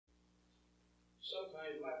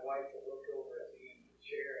Sometimes my wife will look over at me in the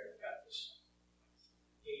chair and I've got this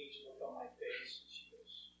gauge look on my face, and she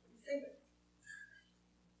goes, "What are you thinking?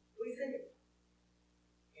 What are you thinking?"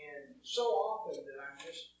 And so often that I'm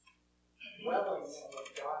just dwelling on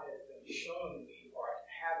what God has been showing me or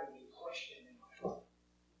having me question in my heart.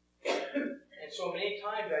 And so many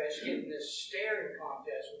times I just get in this staring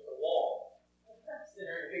contest with the wall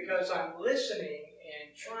because I'm listening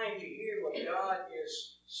and trying to hear what God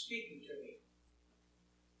is speaking to me.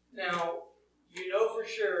 Now, you know for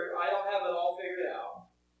sure I don't have it all figured out.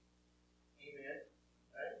 Amen.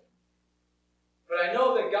 Right? But I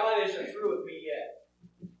know that God isn't through with me yet.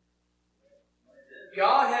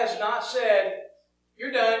 God has not said,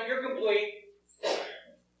 "You're done, you're complete."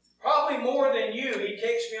 Probably more than you, He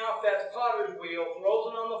takes me off that potter's wheel, throws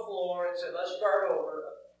it on the floor, and said, "Let's start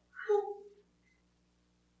over."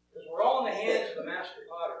 Because we're all in the hands of the master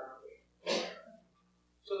potter, aren't we?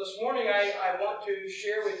 So this morning I want to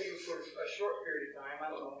share with you for a short period of time, I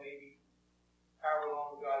don't know, maybe however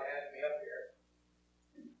long God has me up here.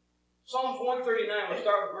 Psalms 139, we'll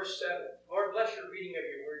start with verse 7. Lord, bless your reading of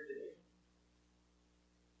your word today.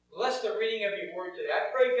 Bless the reading of your word today.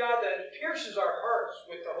 I pray, God, that it pierces our hearts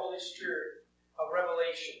with the Holy Spirit of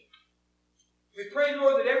revelation. We pray,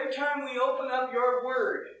 Lord, that every time we open up your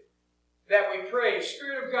word, that we pray,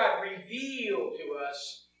 Spirit of God, reveal to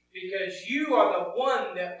us, because you are the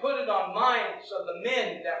one that put it on minds of the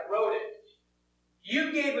men that wrote it.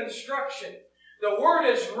 You gave instruction. The word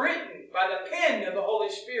is written by the pen of the Holy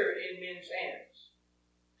Spirit in men's hands.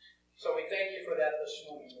 So we thank you for that this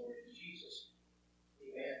morning, Lord, in Jesus'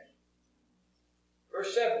 name. Amen.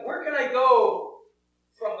 Verse 7, where can I go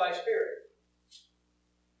from thy Spirit?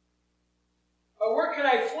 Or where can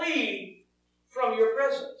I flee from your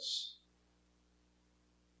presence?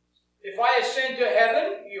 If I ascend to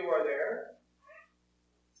heaven, you are there.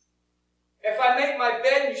 If I make my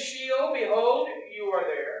bed in Sheol, behold, you are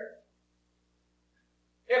there.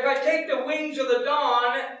 If I take the wings of the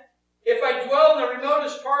dawn, if I dwell in the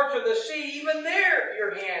remotest parts of the sea, even there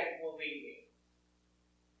your hand will lead me,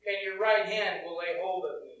 and your right hand will lay hold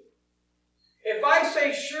of me. If I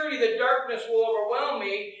say, surely the darkness will overwhelm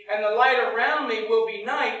me, and the light around me will be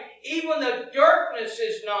night, even the darkness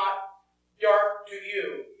is not dark to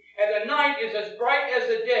you, and the night is as bright as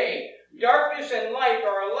the day. Darkness and light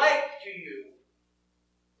are alike to you.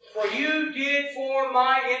 For you did form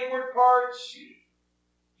my inward parts.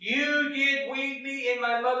 You did weave me in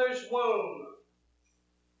my mother's womb.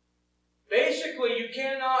 Basically, you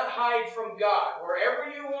cannot hide from God. Wherever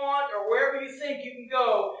you want or wherever you think you can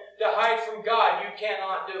go to hide from God, you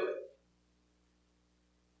cannot do it.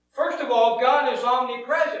 First of all, God is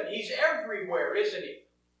omnipresent. He's everywhere, isn't He?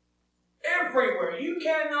 Everywhere. You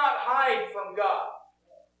cannot hide from God.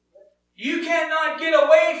 You cannot get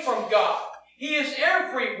away from God. He is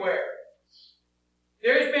everywhere.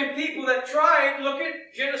 There's been people that tried. Look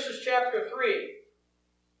at Genesis chapter 3.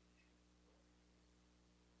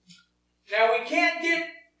 Now, we can't get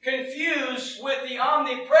confused with the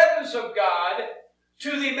omnipresence of God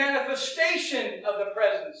to the manifestation of the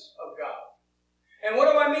presence of God. And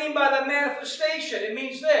what do I mean by the manifestation? It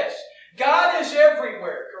means this. God is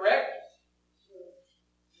everywhere, correct?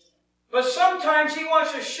 But sometimes He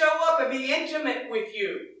wants to show up and be intimate with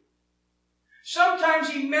you. Sometimes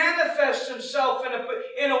He manifests Himself in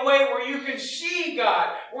a way where you can see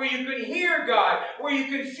God, where you can hear God, where you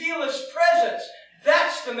can feel His presence.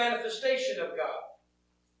 That's the manifestation of God.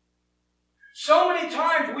 So many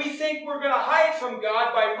times we think we're going to hide from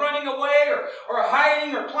God by running away or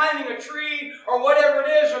hiding or climbing a tree or whatever it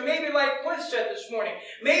is. Or maybe like Cliff said this morning,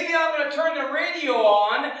 maybe I'm going to turn the radio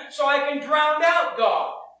on so I can drown out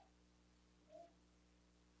God.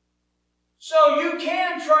 So you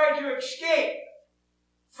can try to escape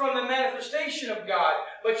from the manifestation of God,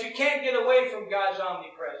 but you can't get away from God's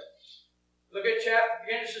omnipresence. Look at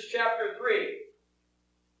Genesis chapter 3.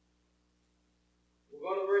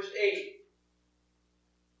 We'll go to verse 8.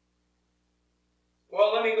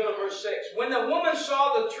 Well, let me go to verse 6. When the woman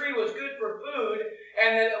saw the tree was good for food,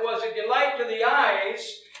 and that it was a delight to the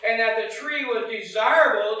eyes, and that the tree was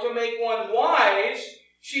desirable to make one wise,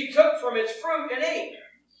 she took from its fruit and ate.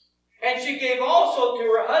 And she gave also to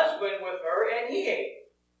her husband with her, and he ate.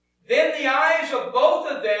 Then the eyes of both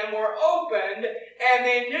of them were opened, and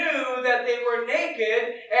they knew that they were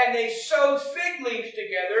naked, and they sewed fig leaves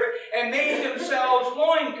together, and made themselves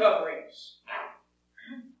loin coverings.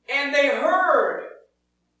 And they heard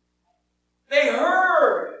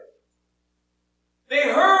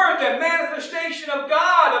the manifestation of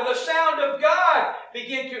God, of the sound of God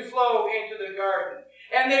begin to flow into the garden.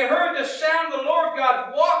 And they heard the sound of the Lord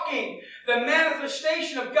God walking, the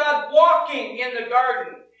manifestation of God walking in the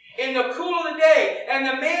garden in the cool of the day. And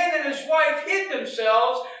the man and his wife hid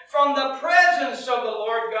themselves from the presence of the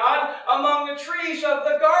Lord God among the trees of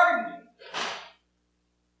the garden.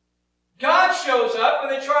 God shows up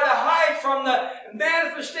and they try to hide from the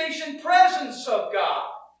manifestation presence of God.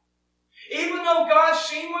 Even though God's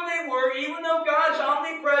seen where they were, even though God's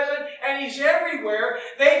omnipresent and He's everywhere,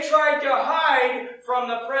 they tried to hide from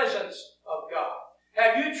the presence of God.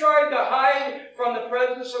 Have you tried to hide from the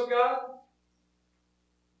presence of God?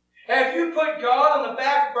 Have you put God on the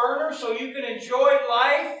back burner so you can enjoy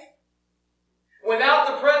life without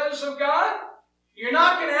the presence of God? You're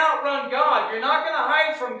not going to outrun God. You're not going to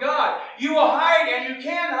hide from God. You will hide, and you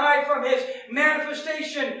can hide from His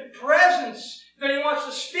manifestation presence. That He wants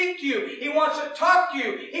to speak to you. He wants to talk to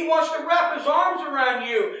you. He wants to wrap His arms around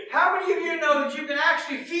you. How many of you know that you can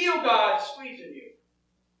actually feel God squeezing you?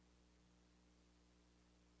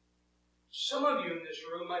 Some of you in this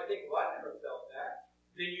room might think, well, I never felt that.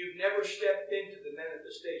 Then you've never stepped into the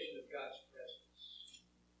manifestation of God's presence.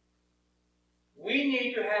 We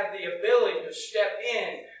need to have the ability to step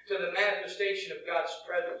in to the manifestation of God's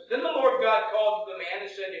presence. Then the Lord God called to the man and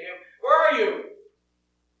said to him, where are you?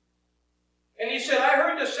 And he said, I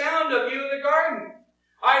heard the sound of you in the garden.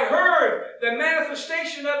 I heard the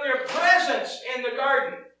manifestation of your presence in the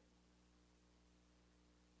garden.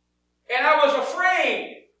 And I was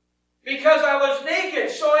afraid because I was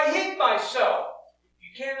naked, so I hid myself. You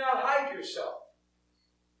cannot hide yourself.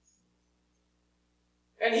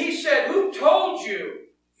 And he said, who told you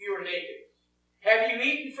you were naked? Have you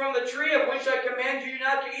eaten from the tree of which I commanded you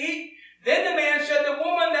not to eat? Then the man said, the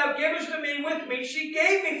woman thou givest to me with me, she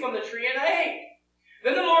gave me from the tree, and I ate.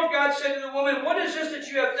 Then the Lord God said to the woman, what is this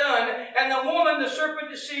that you have done? And the woman, the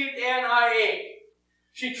serpent deceived, and I ate.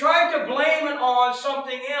 She tried to blame it on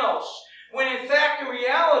something else, when in fact, in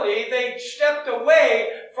reality, they stepped away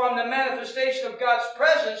from the manifestation of God's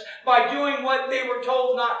presence by doing what they were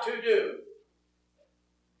told not to do.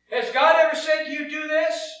 Has God ever said to you, do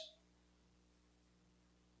this?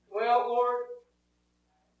 Well, Lord,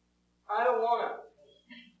 I don't want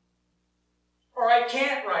to. Or I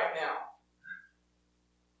can't right now.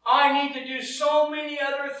 I need to do so many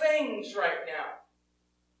other things right now.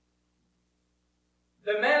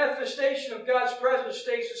 The manifestation of God's presence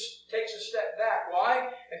takes a step back. Why?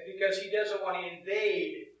 It's because He doesn't want to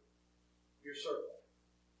invade your circle.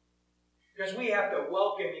 Because we have to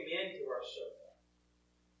welcome Him into our circle.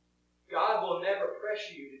 God will never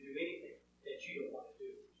pressure you to do anything that you don't want to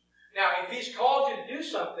do. Now, if He's called you to do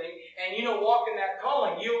something and you don't walk in that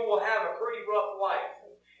calling, you will have a pretty rough life.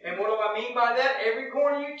 And what do I mean by that? Every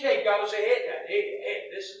corner you take, God will say, hey,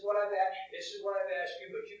 this is what I've asked you,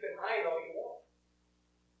 but you can hide all you want.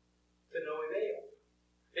 To no avail.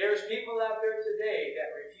 There's people out there today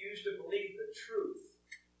that refuse to believe the truth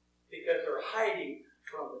because they're hiding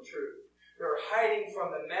from the truth. They're hiding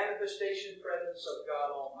from the manifestation presence of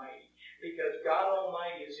God Almighty because God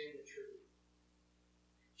Almighty is in the truth.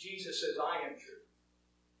 Jesus says, I am truth.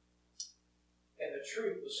 And the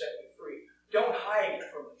truth will set you free. Don't hide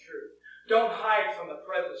from the truth. Don't hide from the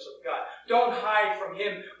presence of God. Don't hide from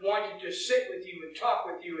Him wanting to sit with you and talk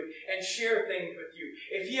with you and share things with you.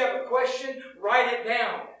 If you have a question, write it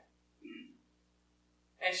down.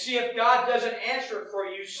 And see if God doesn't answer it for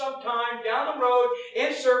you sometime down the road,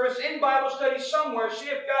 in service, in Bible study, somewhere. See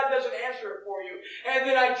if God doesn't answer it for you. And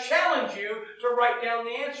then I challenge you to write down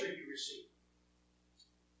the answer you receive.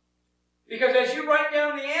 Because as you write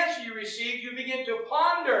down the answer you receive, you begin to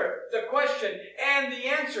ponder the question and the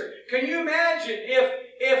answer. Can you imagine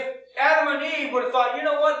if Adam and Eve would have thought, you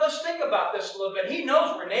know what, let's think about this a little bit. He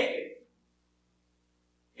knows we're naked.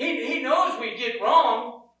 He knows we did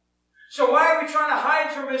wrong. So why are we trying to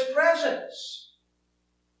hide from His presence?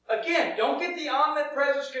 Again, don't get the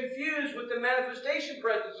omnipresence confused with the manifestation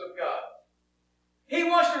presence of God. He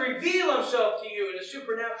wants to reveal Himself to you in a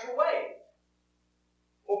supernatural way.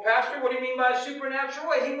 Well, Pastor, what do you mean by a supernatural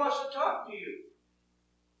way? He wants to talk to you.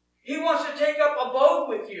 He wants to take up abode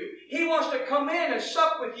with you. He wants to come in and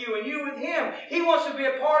sup with you and you with Him. He wants to be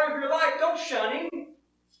a part of your life. Don't shun Him.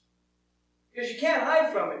 Because you can't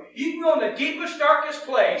hide from Him. You can go in the deepest, darkest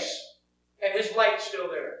place and His light's still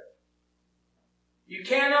there. You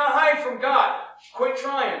cannot hide from God. Quit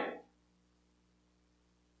trying.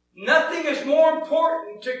 Nothing is more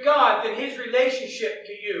important to God than His relationship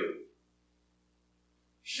to you.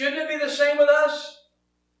 Shouldn't it be the same with us?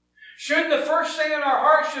 Shouldn't the first thing in our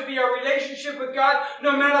hearts should be our relationship with God,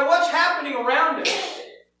 no matter what's happening around us?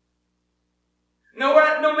 No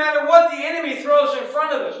matter what the enemy throws in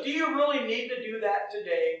front of us. Do you really need to do that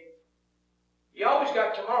today? You always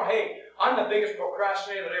got tomorrow. Hey, I'm the biggest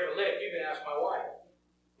procrastinator that ever lived. You can ask my wife.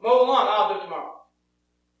 Mow the lawn, I'll do it tomorrow.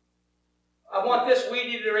 I want this weed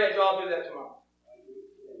eater edge, I'll do that tomorrow.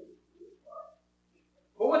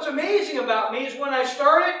 But what's amazing about me is when I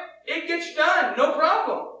start it, it gets done. No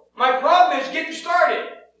problem. My problem is getting started.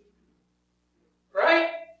 Right?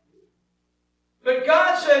 But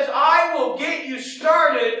God says, I will get you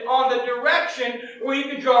started on the direction where you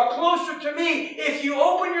can draw closer to me if you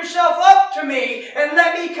open yourself up to me and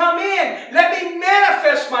let me come in. Let me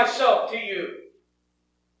manifest myself to you.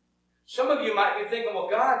 Some of you might be thinking, well,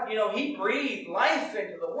 God, He breathed life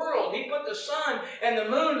into the world. He put the sun and the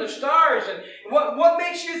moon and the stars. And what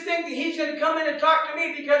makes you think that He's going to come in and talk to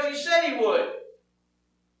me because He said He would?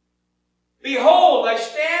 Behold, I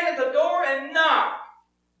stand at the door and knock.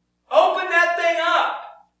 Open that thing up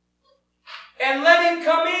and let Him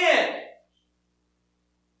come in.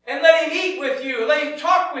 And let Him eat with you. Let Him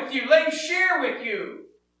talk with you. Let Him share with you.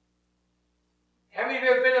 Have you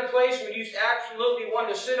ever been in a place where you absolutely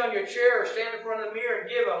want to sit on your chair or stand in front of the mirror and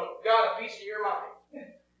give God a piece of your mind?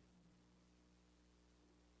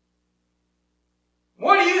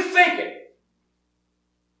 What are you thinking?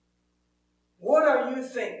 What are you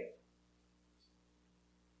thinking?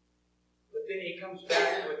 But then He comes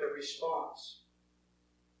back with a response.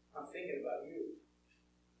 I'm thinking about you.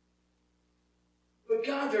 But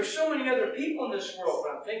God, there's so many other people in this world,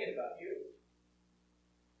 but I'm thinking about you.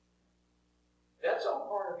 That's all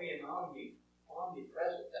part of being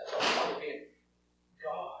omnipresent. That's all part of being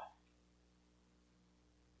God.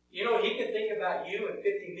 He can think about you and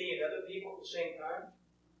 50 million other people at the same time.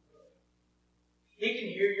 He can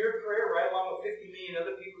hear your prayer right along with 50 million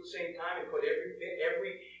other people at the same time and put every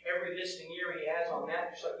listening ear He has on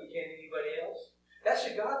that just like He can anybody else. That's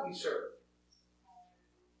the God we serve.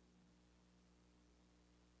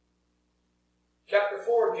 Chapter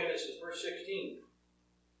 4 of Genesis, verse 16.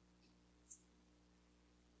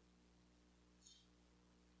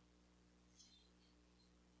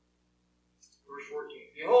 Verse 14.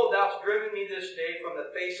 Behold, thou hast driven me this day from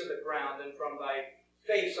the face of the ground, and from thy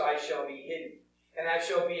face I shall be hidden. And I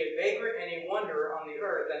shall be a vagrant and a wanderer on the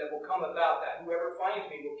earth, and it will come about that whoever finds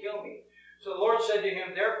me will kill me. So the Lord said to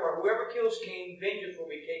him, therefore, whoever kills Cain, vengeance will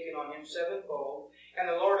be taken on him sevenfold. And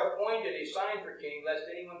the Lord appointed a sign for Cain, lest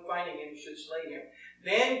anyone finding him should slay him.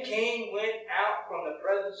 Then Cain went out from the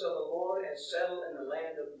presence of the Lord and settled in the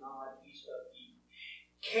land of Nod, east of Eden.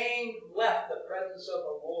 Cain left the presence of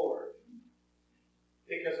the Lord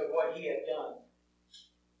because of what he had done.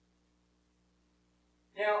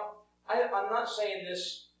 Now, I'm not saying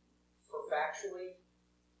this for factually,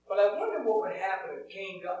 but I wonder what would happen if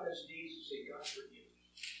Cain got on his knees and said, God, forgive me.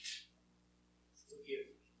 Forgive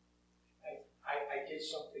me. I did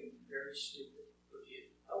something very stupid.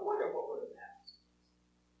 Forgive me. I wonder what would have happened.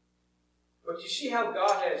 But you see how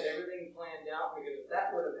God has everything planned out? Because if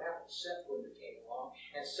that would have happened, Seth wouldn't have came along.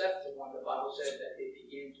 And Seth, the one the Bible said that they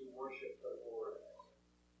began to worship the Lord.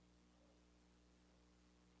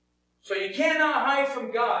 So you cannot hide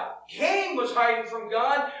from God. Cain was hiding from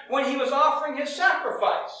God when he was offering his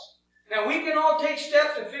sacrifice. Now we can all take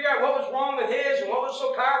steps and figure out what was wrong with his and what was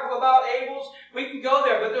so powerful about Abel's. We can go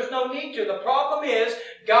there, but there's no need to. The problem is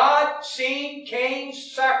God seen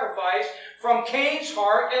Cain's sacrifice from Cain's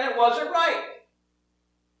heart and it wasn't right.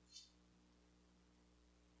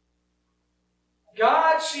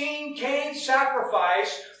 God seen Cain's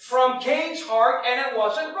sacrifice from Cain's heart and it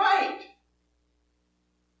wasn't right.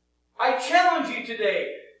 I challenge you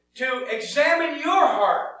today to examine your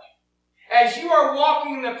heart as you are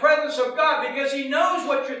walking in the presence of God, because He knows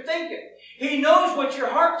what you're thinking. He knows what your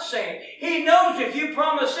heart's saying. He knows if you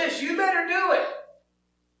promise this, you better do it.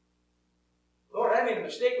 Lord, I made a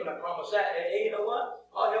mistake when I promised that. Hey, you know what?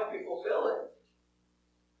 I'll help you fulfill it.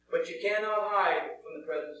 But you cannot hide from the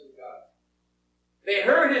presence of God. They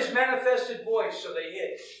heard His manifested voice, so they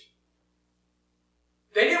hid.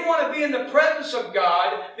 They didn't want to be in the presence of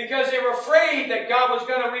God because they were afraid that God was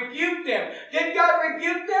going to rebuke them. Did God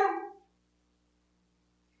rebuke them?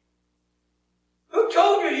 Who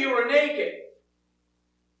told you you were naked?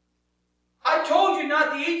 I told you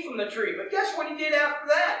not to eat from the tree. But guess what He did after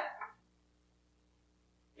that?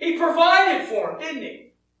 He provided for them, didn't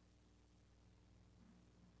He?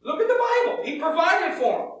 Look at the Bible. He provided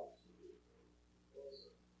for them.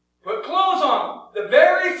 Put clothes on them. The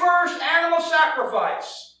very first animal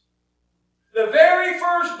sacrifice. The very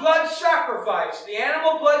first blood sacrifice. The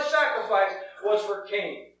animal blood sacrifice was for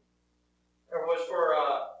Cain. Or was for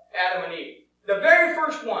Adam and Eve. The very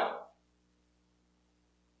first one.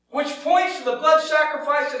 Which points to the blood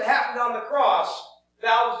sacrifice that happened on the cross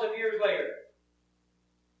thousands of years later.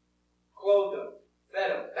 Clothed them.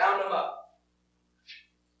 Fed them. Bound them up.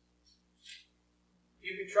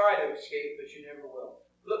 You can try to escape, but you never will.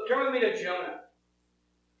 Look, turn with me to Jonah.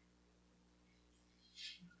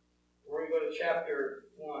 We're going to go to chapter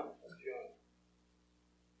 1 of Jonah.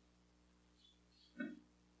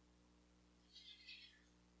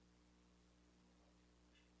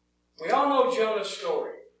 We all know Jonah's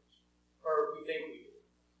story, or we think we do.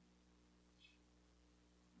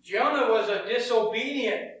 Jonah was a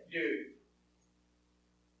disobedient dude.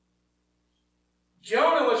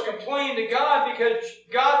 Jonah was complaining to God because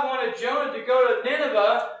God wanted Jonah to go to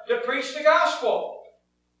Nineveh to preach the gospel.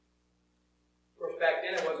 Of course, back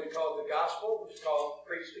then it wasn't called the gospel, it was called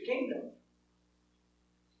preach the kingdom.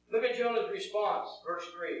 Look at Jonah's response, verse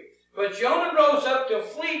 3. But Jonah rose up to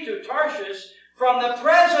flee to Tarshish from the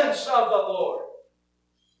presence of the Lord.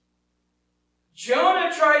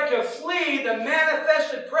 Jonah tried to flee the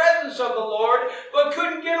manifested presence of the Lord, but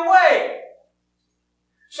couldn't get away.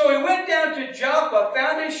 So he went down to Joppa,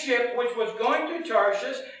 found a ship which was going to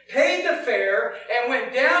Tarshish, paid the fare, and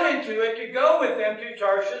went down into it to go with them to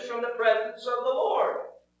Tarshish from the presence of the Lord.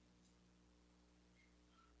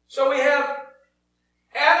 So we have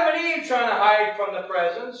Adam and Eve trying to hide from the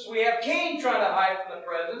presence. We have Cain trying to hide from the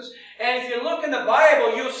presence. And if you look in the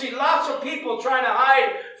Bible, you'll see lots of people trying to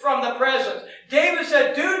hide from the presence. David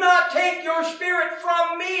said, "Do not take your spirit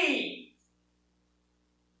from me."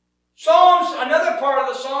 Psalms, another part of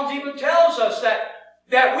the Psalms even tells us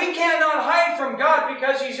that we cannot hide from God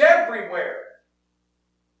because He's everywhere.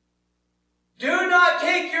 Do not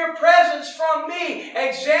take your presence from me.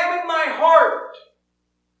 Examine my heart.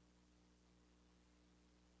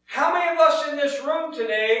 How many of us in this room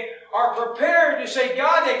today are prepared to say,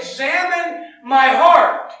 God, examine my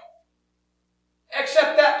heart?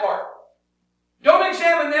 Except that part. Don't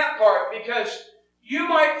examine that part because you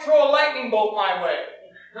might throw a lightning bolt my way.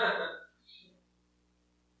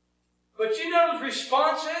 But you know his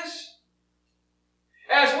response is?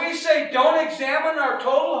 As we say, don't examine our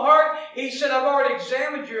total heart, he said, I've already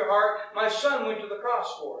examined your heart. My son went to the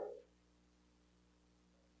cross for it.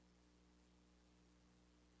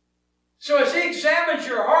 So as he examines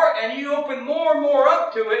your heart and you open more and more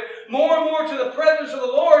up to it, more and more to the presence of the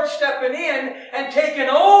Lord stepping in and taking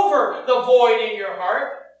over the void in your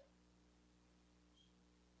heart,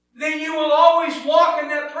 then you will always walk in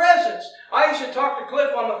that presence. I used to talk to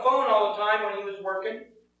Cliff on the phone all the time when he was working.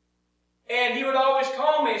 And he would always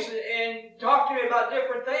call me and talk to me about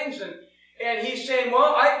different things. And he's saying,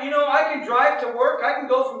 well, I can drive to work. I can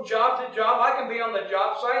go from job to job. I can be on the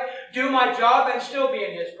job site, do my job, and still be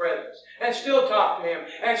in His presence. And still talk to Him.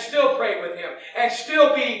 And still pray with Him. And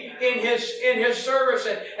still be in His service.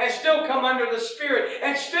 And still come under the Spirit.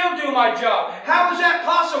 And still do my job. How is that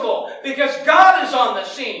possible? Because God is on the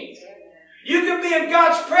scene. You can be in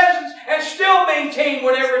God's presence and still maintain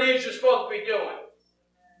whatever it is you're supposed to be doing.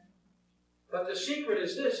 But the secret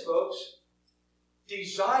is this, folks.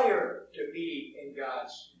 Desire to be in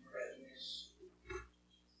God's presence.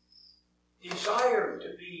 Desire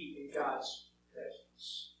to be in God's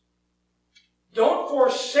presence. Don't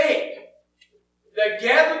forsake the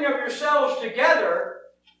gathering of yourselves together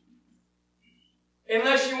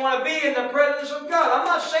unless you want to be in the presence of God. I'm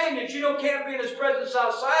not saying that you can't be in His presence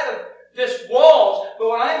outside of this walls, but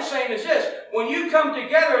what I'm saying is this. When you come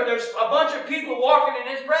together, there's a bunch of people walking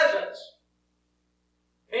in His presence.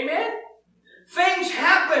 Amen? Things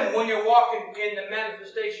happen when you're walking in the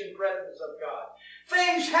manifestation presence of God.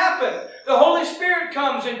 Things happen. The Holy Spirit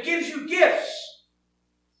comes and gives you gifts.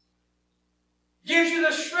 Gives you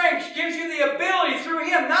the strength. Gives you the ability through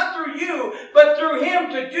Him. Not through you, but through Him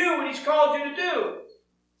to do what He's called you to do.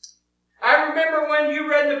 I remember when you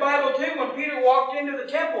read the Bible too, when Peter walked into the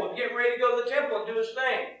temple, getting ready to go to the temple and do his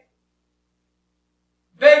thing.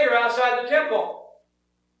 Beggar outside the temple.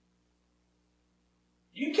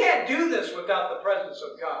 You can't do this without the presence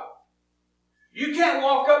of God. You can't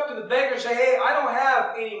walk up to the beggar and say, hey, I don't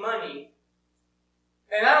have any money,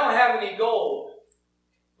 and I don't have any gold,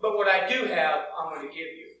 but what I do have, I'm going to give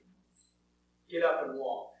you. Get up and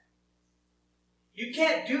walk. You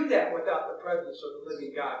can't do that without the presence of the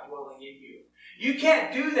living God dwelling in you. You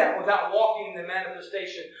can't do that without walking in the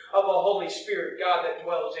manifestation of a Holy Spirit, God that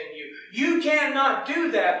dwells in you. You cannot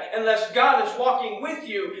do that unless God is walking with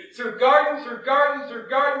you through garden, through garden, through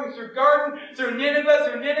garden, through garden, through Nineveh,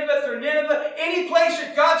 through Nineveh, through Nineveh. Any place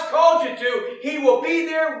that God's called you to, He will be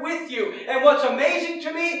there with you. And what's amazing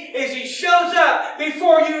to me is He shows up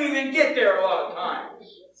before you even get there a lot of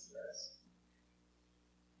times.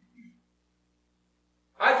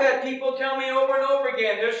 I've had people tell me over and over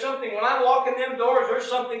again, there's something, when I walk in them doors, there's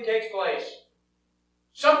something takes place.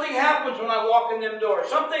 Something happens when I walk in them doors.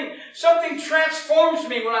 Something transforms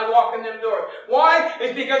me when I walk in them doors. Why?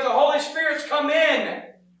 It's because the Holy Spirit's come in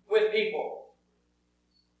with people.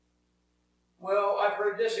 Well, I've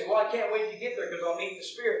heard this. Well, I can't wait to get there because I'll meet the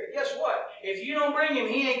Spirit. But guess what? If you don't bring Him,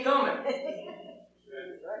 He ain't coming.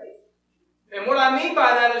 And what I mean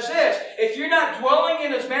by that is this. If you're not dwelling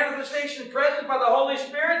in His manifestation presence by the Holy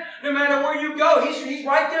Spirit, no matter where you go, He's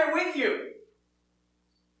right there with you.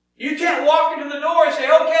 You can't walk into the door and say,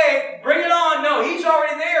 okay, bring it on. No, He's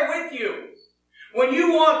already there with you. When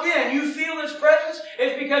you walk in, you feel His presence,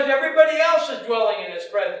 it's because everybody else is dwelling in His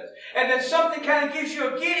presence. And then something kind of gives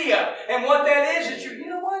you a giddy up. And what that is you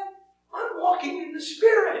know what? I'm walking in the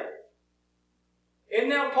Spirit. Isn't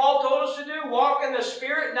that what Paul told us to do? Walk in the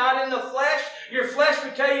Spirit, not in the flesh. Your flesh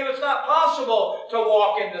would tell you it's not possible to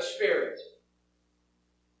walk in the Spirit.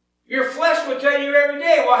 Your flesh would tell you every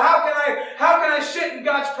day, well, how can I sit in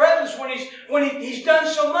God's presence when He's done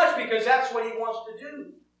so much? Because that's what He wants to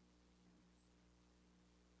do.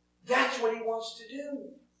 That's what He wants to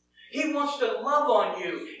do. He wants to love on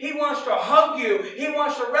you. He wants to hug you. He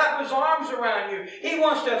wants to wrap His arms around you. He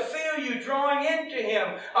wants to feel you drawing into Him.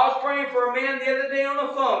 I was praying for a man the other day on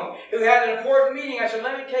the phone who had an important meeting. I said,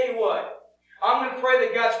 let me tell you what. I'm going to pray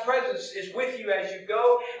that God's presence is with you as you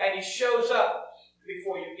go and He shows up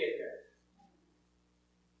before you get there.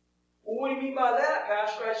 Well, what do you mean by that,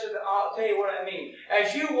 Pastor? I said, I'll tell you what I mean.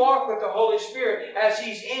 As you walk with the Holy Spirit, as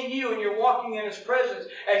He's in you and you're walking in His presence,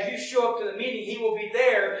 as you show up to the meeting, He will be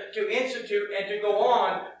there to institute and to go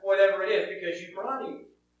on whatever it is because you brought Him.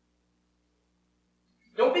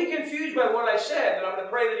 Don't be confused by what I said, but I'm going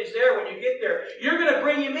to pray that He's there when you get there. You're going to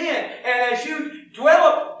bring Him in, and as you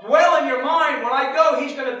dwell in your mind, when I go,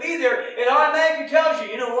 He's going to be there. It automatically tells you,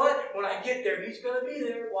 you know what? When I get there, He's going to be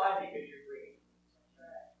there. Why? Because you're bringing Him.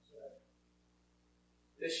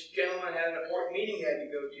 This gentleman had an important meeting he had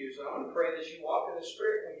to go to, so I'm going to pray that you walk in the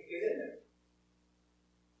Spirit when you get in there.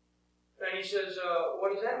 And he says,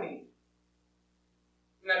 what does that mean?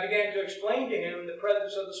 And I began to explain to him the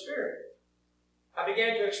presence of the Spirit. I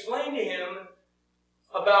began to explain to him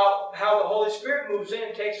about how the Holy Spirit moves in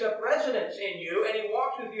and takes up residence in you, and He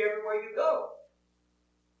walks with you everywhere you go.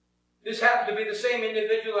 This happened to be the same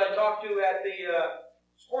individual I talked to at the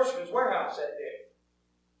Sportsman's Warehouse that day.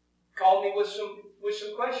 Called me with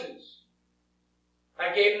some questions.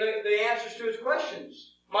 I gave him the answers to his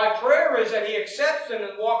questions. My prayer is that he accepts them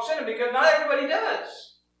and walks in them because not everybody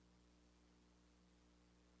does.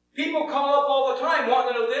 People call up all the time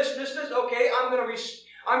wanting to know this. Okay, I'm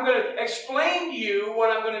going to explain to you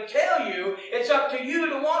what I'm going to tell you. It's up to you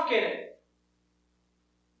to walk in it.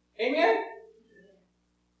 Amen?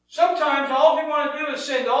 Sometimes all we want to do is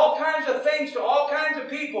send all kinds of things to all kinds of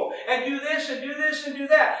people and do this and do this and do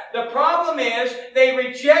that. The problem is they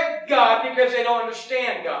reject God because they don't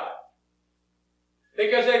understand God.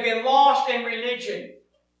 Because they've been lost in religion.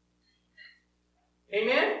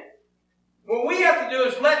 Amen? What we have to do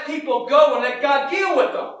is let people go and let God deal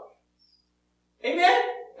with them. Amen?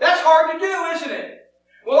 That's hard to do, isn't it?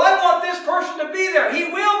 Well, I want this person to be there. He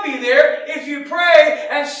will be there if you pray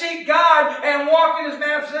and seek God and walk in His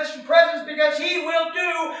manifestation presence because He will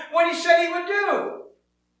do what He said He would do.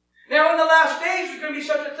 Now, in the last days, there's going to be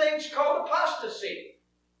such a thing called apostasy.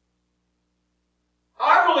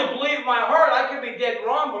 I really believe in my heart, I could be dead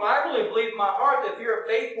wrong, but I really believe in my heart that if you're a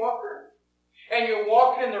faith walker and you're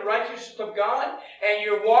walking in the righteousness of God and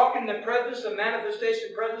you're walking in the presence, the manifestation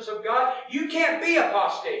presence of God, you can't be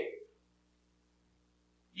apostate.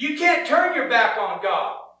 You can't turn your back on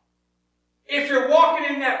God. If you're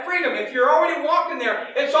walking in that freedom, if you're already walking there,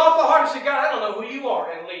 it's awful hard to say, God, I don't know who you are,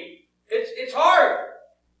 and leave. It's hard.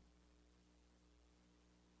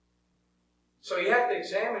 So you have to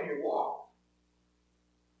examine your walk.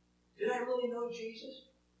 Did I really know Jesus?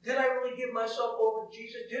 Did I really give myself over to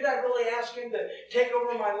Jesus? Did I really ask Him to take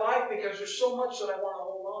over my life? Because there's so much that I want to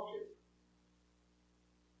hold on to.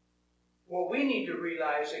 What we need to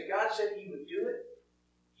realize that God said He would do it.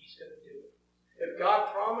 He's going to do it. If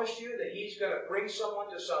God promised you that He's going to bring someone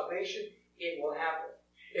to salvation, it will happen.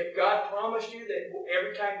 If God promised you that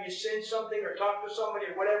every time you sin something or talk to somebody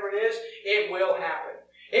or whatever it is, it will happen.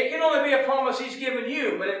 It can only be a promise He's given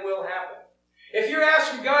you, but it will happen. If you're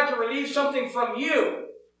asking God to relieve something from you,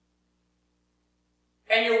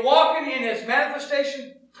 and you're walking in His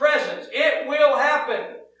manifestation presence, it will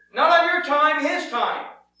happen. Not on your time, His time.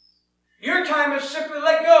 Your time is simply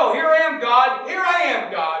let go. Here I am, God. Here I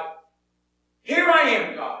am, God. Here I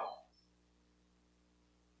am, God.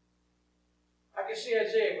 I can see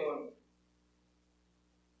Isaiah going,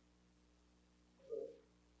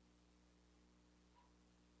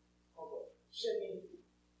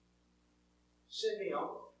 Send me, I'll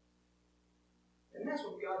go. And that's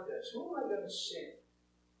what God does. Who am I going to send?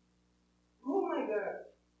 Who am I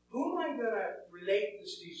going to relate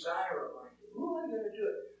this desire of mine to? Who am I going to do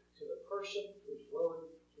it? To the person who's willing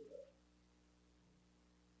to go.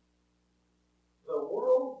 The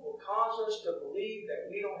world will cause us to believe that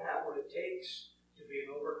we don't have what it takes to be an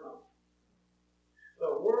overcomer.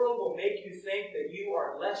 The world will make you think that you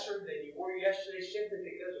are lesser than you were yesterday simply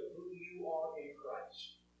because of who you are in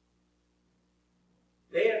Christ.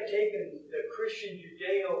 They have taken the Christian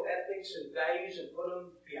Judeo ethics and values and put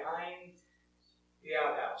them behind the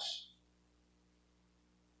outhouse.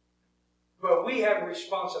 But we have a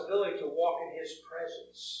responsibility to walk in His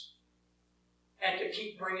presence and to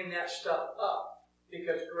keep bringing that stuff up,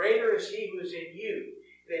 because greater is He who is in you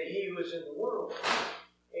than he who is in the world.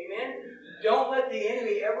 Amen? Don't let the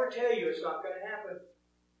enemy ever tell you it's not going to happen.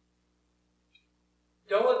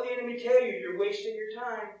 Don't let the enemy tell you you're wasting your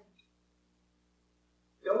time.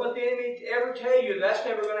 Don't let the enemy ever tell you that's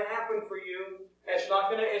never going to happen for you. It's not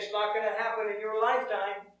going to happen in your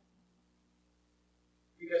lifetime.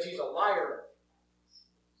 Because he's a liar.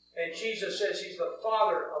 And Jesus says he's the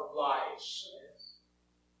father of lies.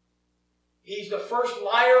 He's the first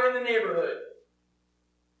liar in the neighborhood.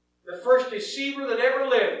 The first deceiver that ever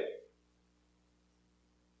lived.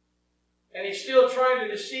 And he's still trying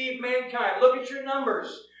to deceive mankind. Look at your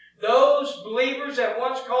numbers. Those believers that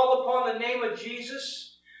once called upon the name of Jesus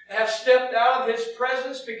have stepped out of His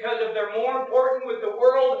presence because they're more important with the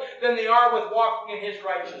world than they are with walking in His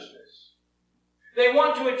righteousness. They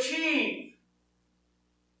want to achieve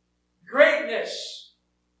greatness,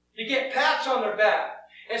 to get pats on their back,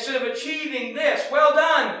 instead of achieving this. Well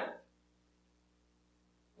done.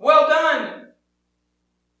 Well done.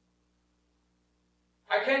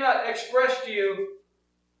 I cannot express to you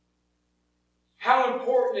how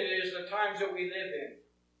important it is in the times that we live in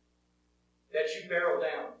that you barrel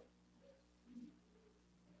down.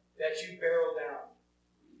 That you barrel down.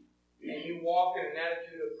 And you walk in an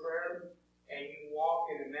attitude of prayer, and you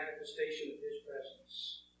walk in a manifestation of His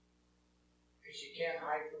presence. Because you can't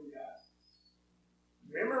hide from God.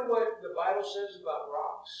 Remember what the Bible says about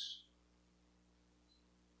rocks.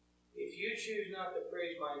 If you choose not to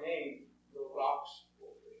praise my name, the rocks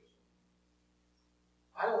will praise me.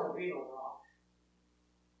 I don't want to be no rock.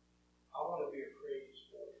 I want to be a praise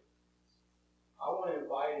warrior. I want to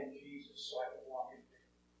abide in Jesus so I can walk in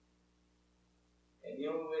faith. And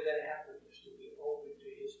the only way that happens is to be open to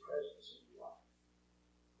His presence in your life.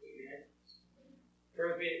 Amen.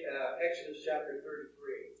 Turn to Exodus chapter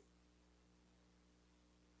 33.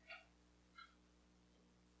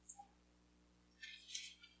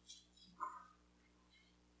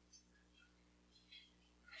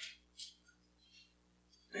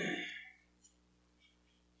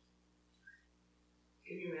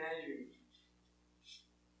 Can you imagine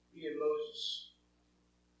being Moses?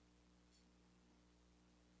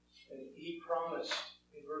 And he promised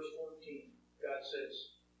in verse 14, God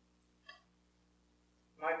says,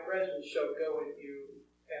 my presence shall go with you,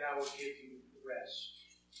 and I will give you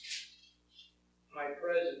rest. My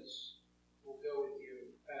presence will go with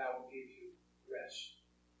you, and I will give you rest.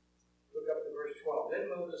 Look up to verse 12.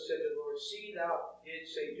 Then Moses said to the Lord, see, thou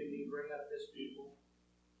didst say to me, bring up this people.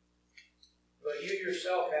 But you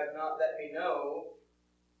yourself have not let me know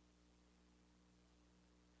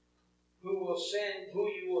who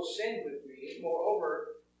you will send with me.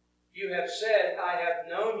 Moreover, you have said, I have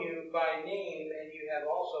known you by name, and you have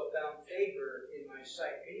also found favor in my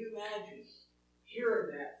sight. Can you imagine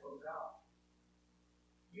hearing that from God?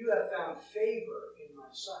 You have found favor in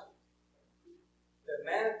my sight. The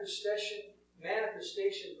manifestation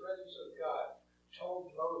presence of God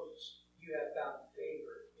told Moses, you have found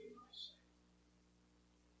favor in my sight.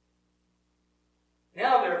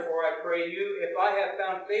 Now, therefore, I pray you, if I have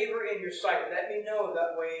found favor in your sight, let me know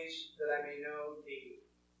the ways that I may know thee,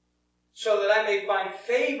 so that I may find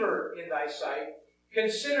favor in thy sight.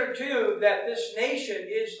 Consider, too, that this nation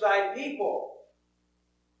is thy people.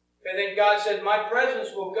 And then God said, my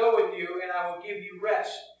presence will go with you, and I will give you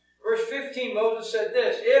rest. Verse 15, Moses said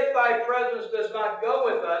this, if thy presence does not go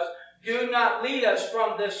with us, do not lead us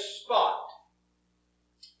from this spot.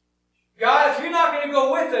 God, if you're not going to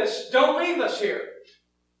go with us, don't leave us here.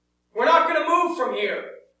 We're not going to move from here.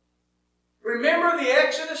 Remember the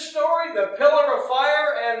Exodus story? The pillar of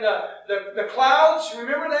fire and the clouds?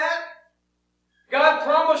 Remember that? God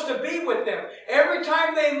promised to be with them. Every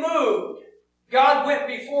time they moved, God went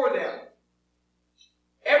before them.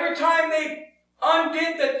 Every time they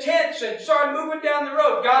undid the tents and started moving down the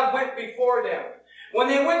road, God went before them. When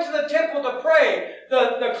they went to the temple to pray,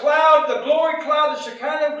 the cloud, the glory cloud, the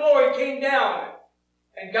Shekinah glory came down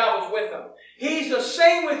And God was with them. He's the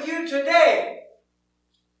same with you today.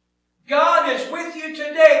 God is with you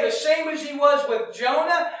today, the same as He was with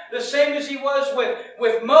Jonah, the same as He was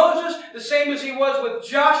with Moses, the same as He was with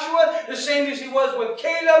Joshua, the same as He was with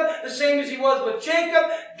Caleb, the same as He was with Jacob.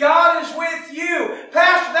 God is with you.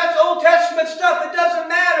 Pastor, that's Old Testament stuff. It doesn't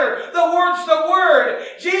matter. The Word's the Word.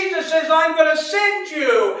 Jesus says, I'm going to send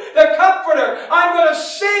you the Comforter. I'm going to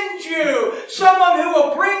send you someone who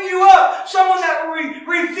will bring you up, someone that will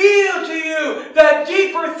reveal to you the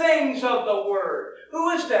deeper things of the Word.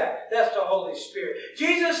 Who is that? That's the Holy Spirit.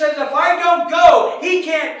 Jesus says, if I don't go, He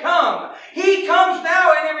can't come. He comes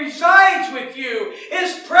now and He resides with you.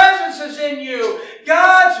 His presence is in you.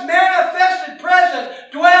 God's manifested presence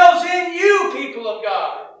dwells in you, people of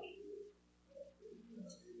God.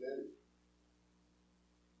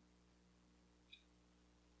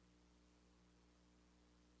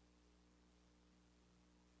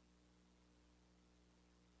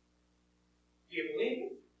 Do you believe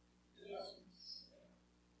it?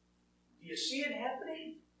 You see it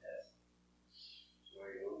happening? Yes. That's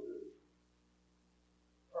why He knows everything.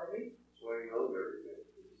 Pardon me? That's why He knows everything.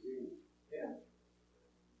 Yeah.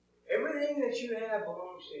 Everything that you have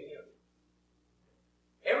belongs to Him.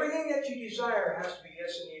 Everything that you desire has to be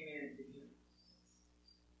yes and amen to Him.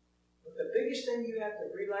 But the biggest thing you have to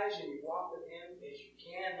realize when you walk with Him is you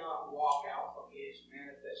cannot walk out from His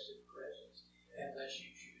manifested presence unless you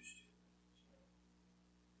choose to.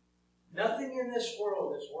 Nothing in this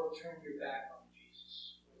world is worth turning your back on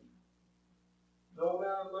Jesus. No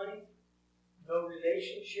amount of money, no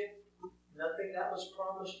relationship, nothing that was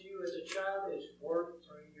promised to you as a child is worth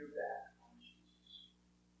turning your back on Jesus.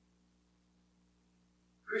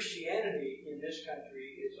 Christianity in this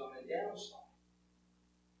country is on a downside.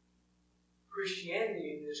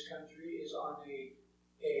 Christianity in this country is on a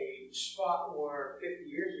spot where 50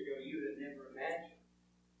 years ago you would have never imagined.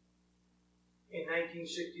 In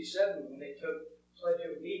 1967, when they took Pledge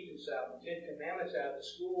of Allegiance out, the Ten Commandments out of the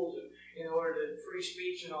schools, and in order to free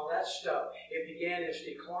speech and all that stuff, it began its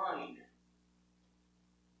decline.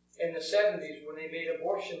 In the 70s, when they made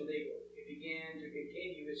abortion legal, it began to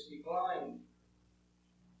continue its decline.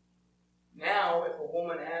 Now, if a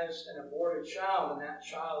woman has an aborted child and that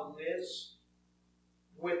child lives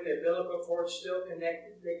with the umbilical cord still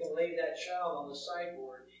connected, they can lay that child on the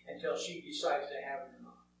sideboard until she decides to have it or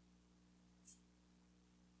not.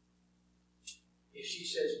 If she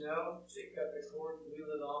says no, they cut the cord,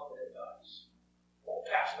 wheel it off, and it dies. Oh,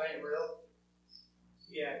 Pastor, that ain't real.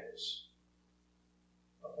 Yeah, it is.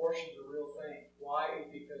 Abortion's a real thing. Why?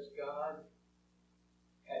 Because God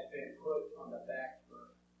has been put on the back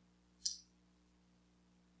burner.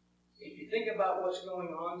 If you think about what's going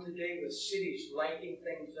on today with cities lighting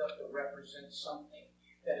things up to represent something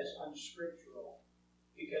that is unscriptural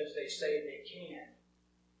because they say they can,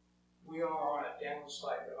 we are on a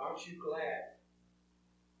downslide. But aren't you glad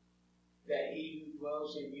that He who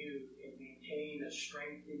dwells in you can maintain a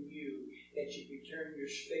strength in you, that you can turn your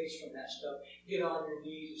face from that stuff, get on your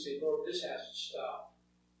knees and say, Lord, this has to stop.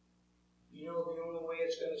 You know the only way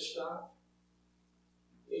it's going to stop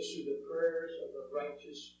is through the prayers of the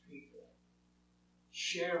righteous people,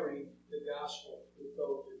 sharing the gospel with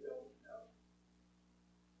those who don't know.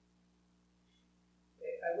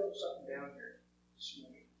 I wrote something down here this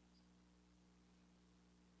morning.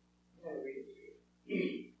 I'm going to read it to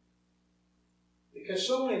you. Because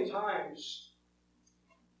so many times,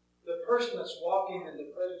 the person that's walking in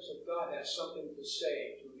the presence of God has something to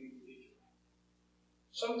say to an individual.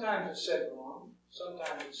 Sometimes it's said wrong.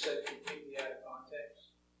 Sometimes it's said completely out of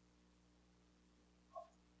context.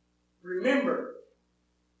 Remember,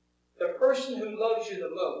 the person who loves you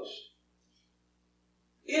the most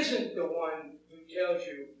isn't the one who tells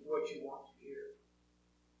you what you want to hear.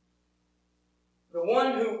 The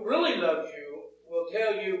one who really loves you will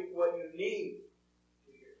tell you what you need.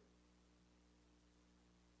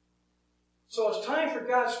 So it's time for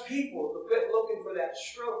God's people to quit looking for that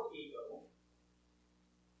stroke ego,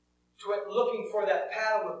 to quit looking for that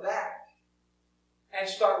pat on the back, and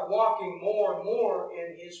start walking more and more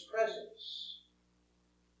in His presence.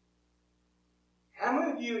 How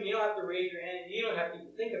many of you don't have to raise your hand, you don't have to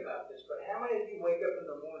even think about this, but how many of you wake up in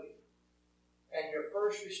the morning and your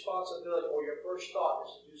first responsibility or your first thought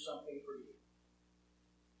is to do something for you?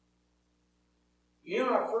 You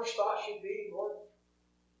know what our first thought should be? Lord,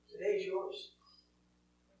 today's yours.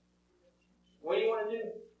 What do you want to do?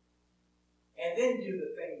 And then do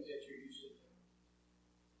the things that you're used to doing.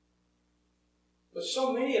 But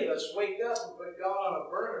so many of us wake up and put God on a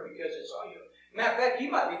burner because it's all you. Matter of fact,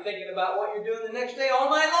 you might be thinking about what you're doing the next day all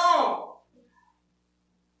night long.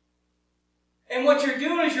 And what you're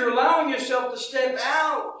doing is you're allowing yourself to step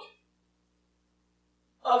out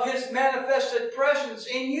of His manifested presence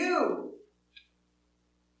in you.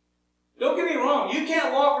 Don't get me wrong. You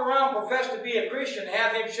can't walk around, profess to be a Christian, and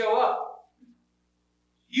have Him show up.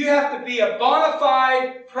 You have to be a bona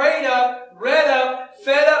fide, prayed up, read up,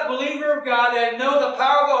 fed up believer of God and know the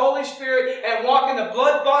power of the Holy Spirit and walk in the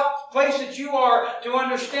blood-bought place that you are to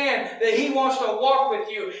understand that He wants to walk with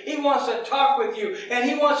you. He wants to talk with you. And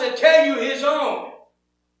He wants to tell you His own.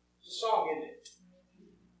 It's a song, isn't it?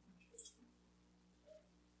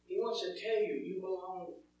 He wants to tell you you belong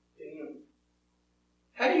to Him.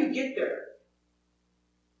 How do you get there?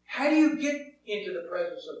 How do you get into the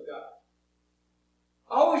presence of God?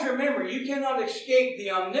 Always remember, you cannot escape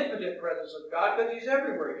the omnipotent presence of God because He's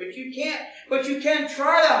everywhere. But you can't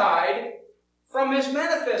try to hide from His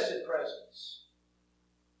manifested presence.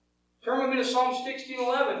 Turn with me to Psalm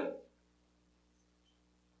 16:11.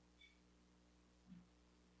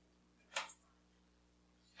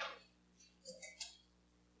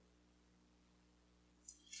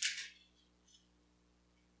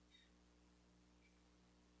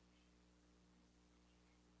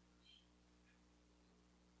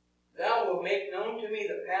 Thou wilt make known to me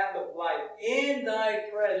the path of life. In Thy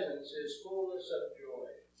presence is fullness of joy.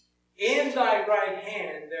 In Thy right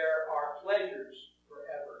hand there are pleasures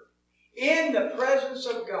forever. In the presence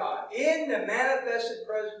of God, in the manifested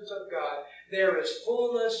presence of God, there is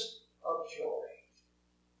fullness of joy.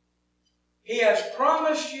 He has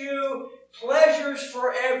promised you pleasures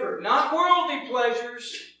forever. Not worldly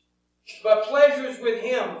pleasures, but pleasures with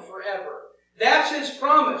Him forever. That's His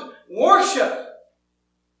promise. Worship.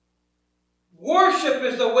 Worship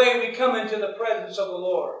is the way we come into the presence of the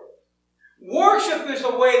Lord. Worship is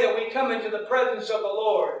the way that we come into the presence of the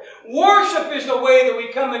Lord. Worship is the way that we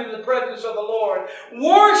come into the presence of the Lord.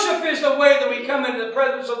 Worship is the way that we come into the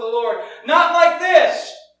presence of the Lord. Not like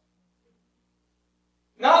this.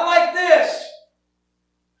 Not like this.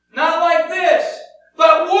 Not like this.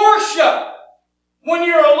 But worship. When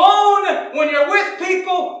you're alone, when you're with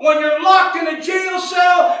people, when you're locked in a jail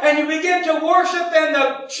cell and you begin to worship and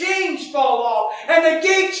the chains fall off and the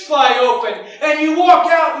gates fly open and you walk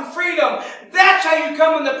out in freedom, that's how you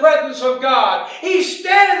come in the presence of God. He's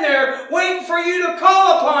standing there waiting for you to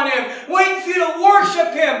call upon Him, waiting for you to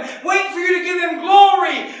worship Him, waiting for you to give Him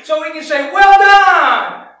glory so He can say, well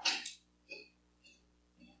done.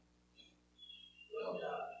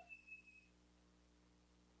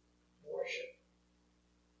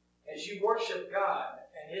 As you worship God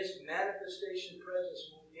and His manifestation presence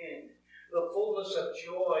moves in, the fullness of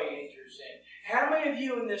joy enters in. How many of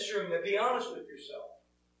you in this room, to be honest with yourself,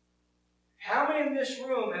 how many in this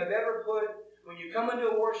room have ever put, when you come into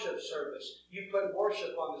a worship service, you put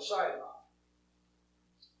worship on the sideline?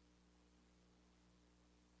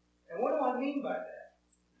 And what do I mean by that?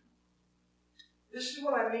 This is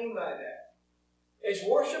what I mean by that. Is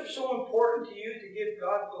worship so important to you to give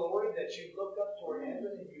God glory that you look up toward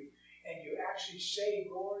heaven and you actually say,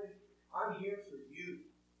 Lord, I'm here for you?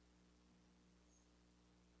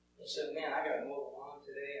 He said, man, I got to mow the lawn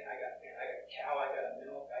today. I got a cow I got to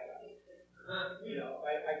milk. I got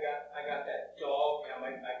that dog.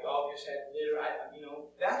 My dog just had litter.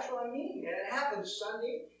 That's what I mean. And it happens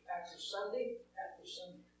Sunday after Sunday after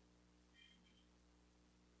Sunday.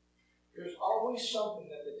 There's always something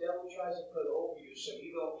that the devil tries to put over you so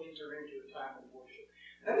you don't enter into a time of worship.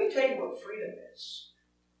 Let me tell you what freedom is.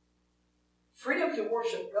 Freedom to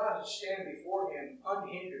worship God is to stand before Him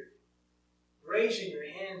unhindered, raising your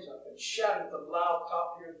hands up and shouting at the loud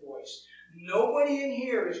top of your voice. Nobody in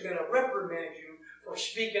here is going to reprimand you for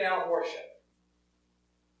speaking out worship.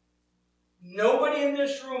 Nobody in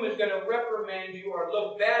this room is going to reprimand you or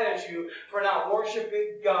look bad at you for not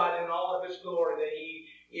worshiping God in all of His glory that He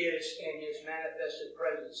is in His manifested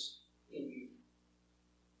presence in you.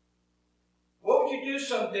 What would you do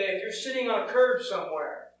someday if you're sitting on a curb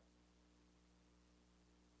somewhere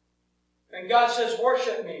and God says,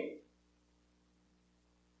 worship me?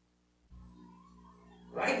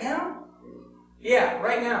 Right now? Yeah,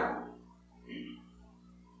 right now.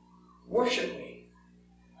 Worship me.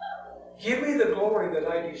 Give me the glory that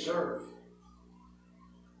I deserve.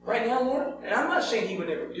 Right now, Lord? And I'm not saying He would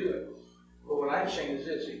never do it. But what I'm saying is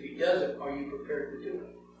this: if He does it, are you prepared to do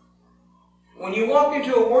it? When you walk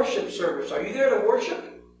into a worship service, are you there to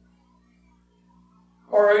worship?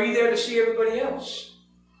 Or are you there to see everybody else?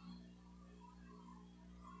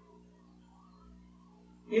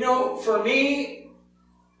 For me,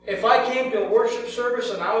 if I came to a worship service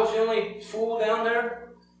and I was the only fool down there,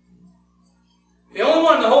 the only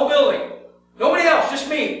one in the whole building, nobody else, just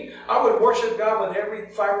me, I would worship God with every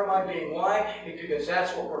fiber of my being. Why? Because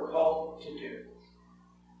that's what we're called to do.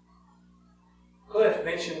 Cliff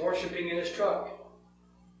mentioned worshiping in his truck.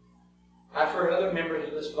 I've heard other members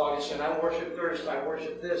of this body saying, I worship thirst, I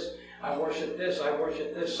worship this, I worship this, I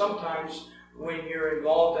worship this. Sometimes when you're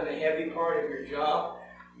involved in a heavy part of your job,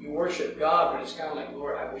 you worship God, but it's kind of like,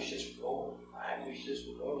 Lord, I wish this would go. I wish this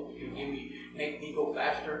would go. Would you make me go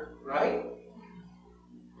faster? Right?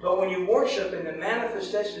 But when you worship and the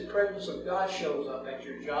manifested presence of God shows up at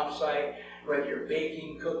your job site, whether you're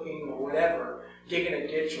baking, cooking, or whatever, digging a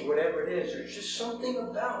ditch or whatever it is, there's just something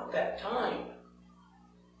about that time.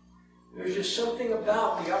 There's just something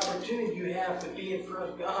about the opportunity you have to be in front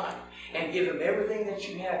of God and give Him everything that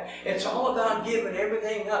you have. It's all about giving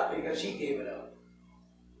everything up because He gave it up.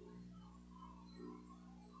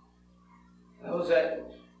 I was at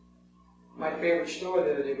my favorite store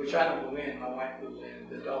the other day, which I don't go in. My wife goes in,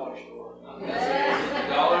 the dollar store. The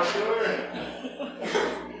dollar store.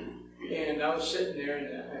 And I was sitting there,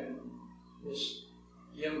 and this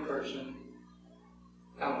young person,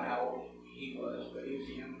 I don't know how old he was, but he was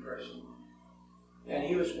a young person. And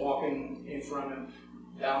he was walking in front of,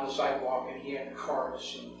 down the sidewalk, and he had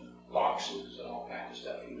carts and boxes and all kinds of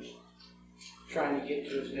stuff. He was trying to get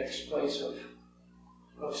to his next place of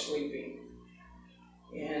sleeping.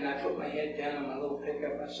 And I put my head down on my little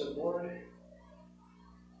pickup. I said, Lord,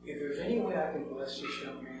 if there's any way I can bless this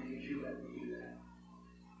young man, would you let me do that?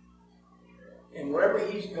 And wherever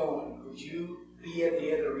he's going, would you be at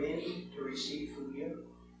the other end to receive from you?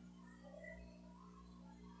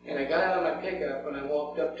 And I got out of my pickup and I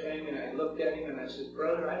walked up to him and I looked at him and I said,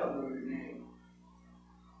 brother, I don't know your name,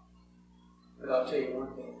 but I'll tell you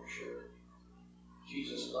one thing for sure.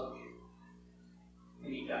 Jesus loved you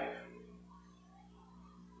and He died for you.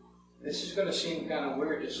 This is going to seem kind of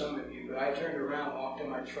weird to some of you, but I turned around, walked in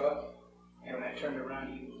my truck, and when I turned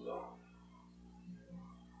around, he was gone.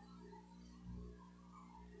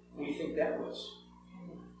 What do you think that was?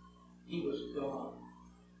 He was gone.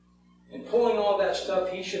 And pulling all that stuff,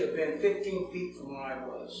 he should have been 15 feet from where I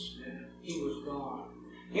was. He was gone.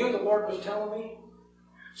 You know what the Lord was telling me?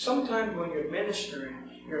 Sometimes when you're ministering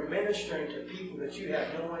to people that you have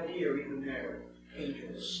no idea are even there.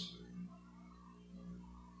 Angels.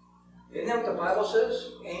 Isn't that what the Bible says?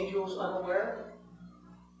 Angels unaware?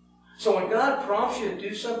 So when God prompts you to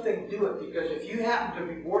do something, do it. Because if you happen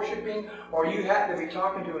to be worshiping or you happen to be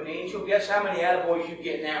talking to an angel, guess how many attaboys you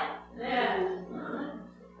get now? Yeah.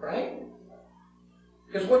 Right?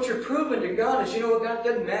 Because what you're proving to God is, you know what, God,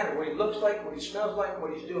 doesn't matter what He looks like, what He smells like,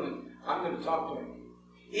 what He's doing. I'm going to talk to Him.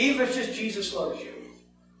 Even if it's just Jesus loves you.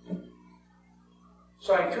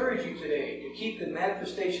 So I encourage you today to keep the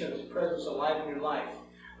manifestation of His presence alive in your life.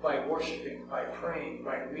 By worshiping, by praying,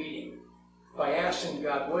 by reading, by asking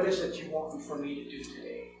God, what is it you want for me to do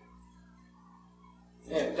today?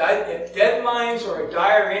 And if deadlines are a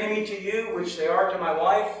dire enemy to you, which they are to my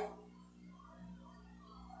wife,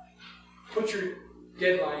 put your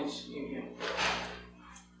deadlines in Him.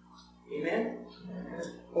 Amen?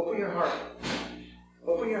 Open your heart.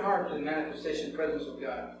 Open your heart to the manifestation and presence of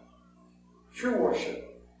God. True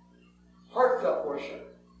worship. Heartfelt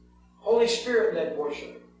worship. Holy Spirit-led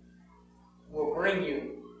worship will bring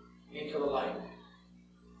you into the light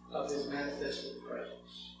of His manifested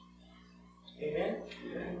presence. Amen?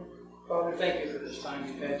 Amen? Father, thank you for this time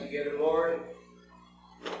we've had together, Lord.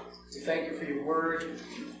 We thank you for your word.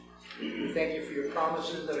 We thank you for your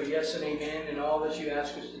promises that are yes and amen in all that you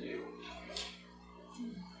ask us to do.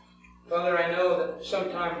 Father, I know that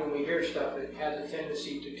sometimes when we hear stuff, it has a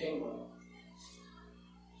tendency to tingle.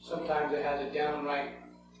 Sometimes it has a downright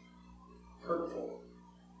hurtful.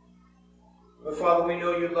 But Father, we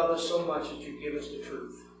know you love us so much that you give us the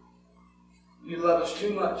truth. You love us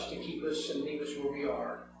too much to keep us and leave us where we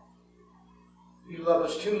are. You love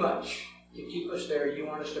us too much to keep us there. You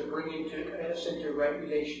want us to bring us into a right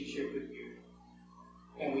relationship with you.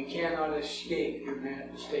 And we cannot escape your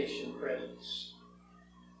manifestation presence.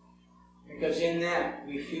 Because in that,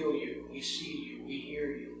 we feel you, we see you, we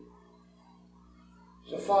hear you.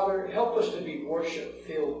 So Father, help us to be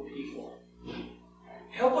worship-filled people.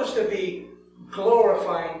 Help us to be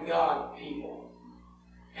glorifying God people.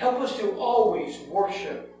 Help us to always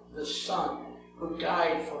worship the Son who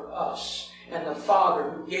died for us, and the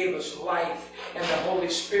Father who gave us life, and the Holy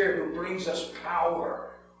Spirit who brings us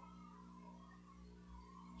power.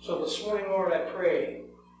 So this morning, Lord, I pray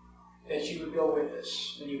that you would go with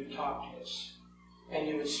us, and you would talk to us, and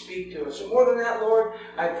you would speak to us. And more than that, Lord,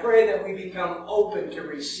 I pray that we become open to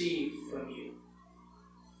receive from you.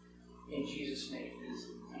 In Jesus' name.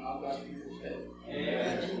 And all God's people said,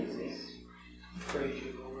 amen. Praise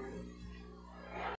you, Lord.